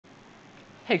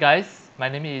Hey guys, my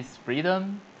name is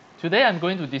Freedom. Today I'm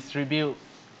going to distribute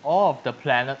all of the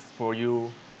planets for you,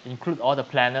 include all the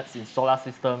planets in solar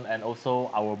system and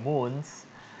also our moons,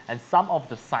 and some of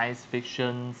the science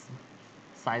fiction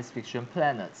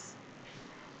planets.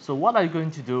 So what are you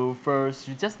going to do? First,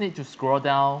 you just need to scroll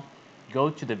down, go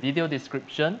to the video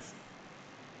descriptions,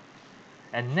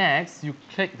 and next you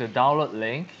click the download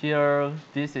link. Here,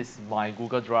 this is my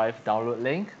Google Drive download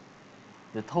link.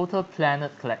 The total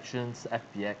planet collections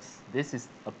FBX. This is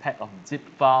a pack of zip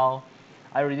file.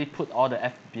 I already put all the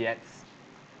FBX,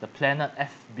 the planet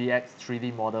FBX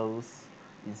 3D models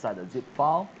inside the zip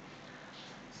file.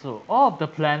 So all of the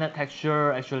planet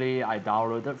texture actually I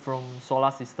downloaded from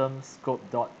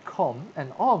SolarSystemScope.com,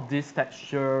 and all of this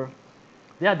texture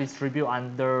they are distributed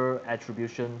under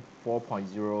attribution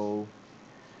 4.0,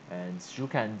 and you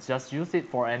can just use it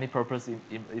for any purpose,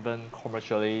 even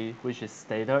commercially, which is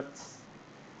stated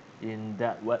in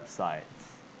that website.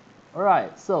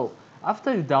 Alright, so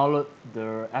after you download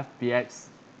the FBX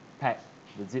pack,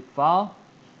 the zip file,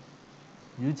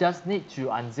 you just need to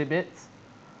unzip it.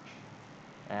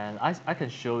 And I can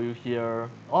show you here,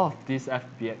 all of these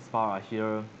FBX files are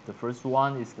here. The first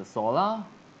one is the solar.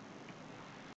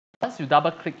 Once you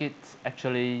double click it,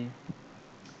 actually,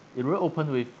 it will open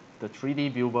with the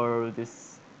 3D viewer.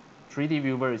 This 3D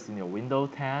viewer is in your Windows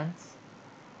 10.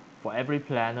 For every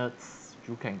planet,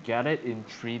 you can get it in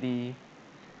 3D,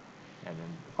 and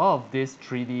then all of these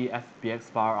 3D FBX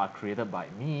files are created by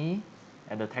me,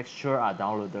 and the texture are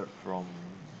downloaded from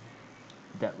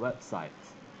that website.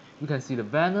 You can see the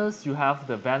Venus. You have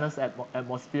the Venus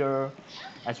atmosphere.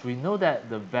 As we know that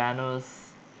the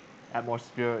Venus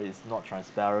atmosphere is not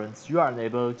transparent, you are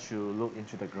unable to look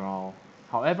into the ground.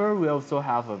 However, we also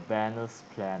have a Venus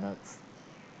planet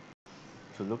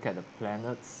to look at the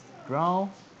planet's ground.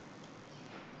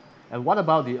 And what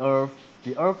about the Earth?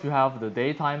 The Earth, you have the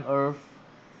daytime Earth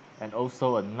and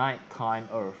also a nighttime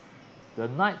Earth. The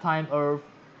nighttime Earth,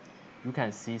 you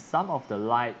can see some of the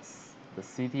lights, the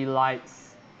city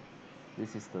lights.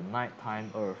 This is the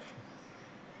nighttime Earth.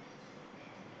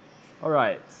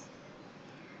 Alright.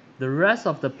 The rest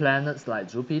of the planets like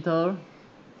Jupiter,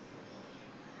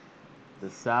 the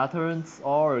Saturn's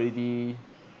already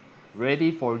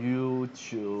ready for you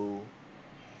to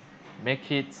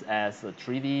make it as a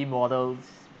 3D models.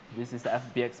 This is the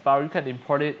FBX file. You can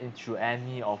import it into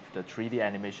any of the 3D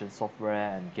animation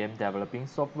software and game developing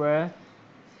software.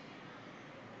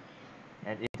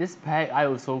 And in this pack, I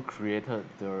also created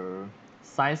the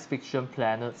science fiction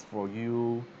planets for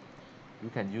you. You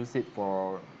can use it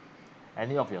for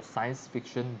any of your science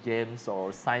fiction games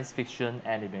or science fiction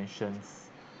animations,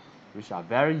 which are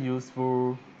very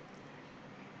useful.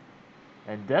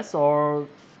 And that's all.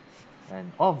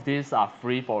 And all of these are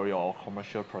free for your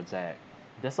commercial project.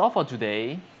 That's all for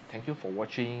today. Thank you for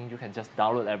watching. You can just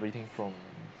download everything from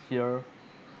here.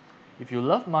 If you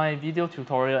love my video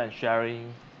tutorial and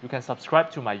sharing, you can subscribe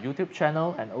to my YouTube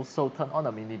channel and also turn on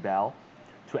the mini bell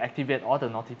to activate all the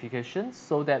notifications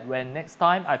so that when next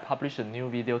time I publish a new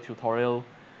video tutorial,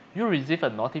 you receive a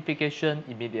notification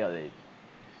immediately.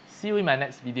 See you in my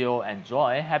next video.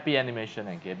 Enjoy, happy animation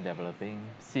and game developing.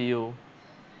 See you.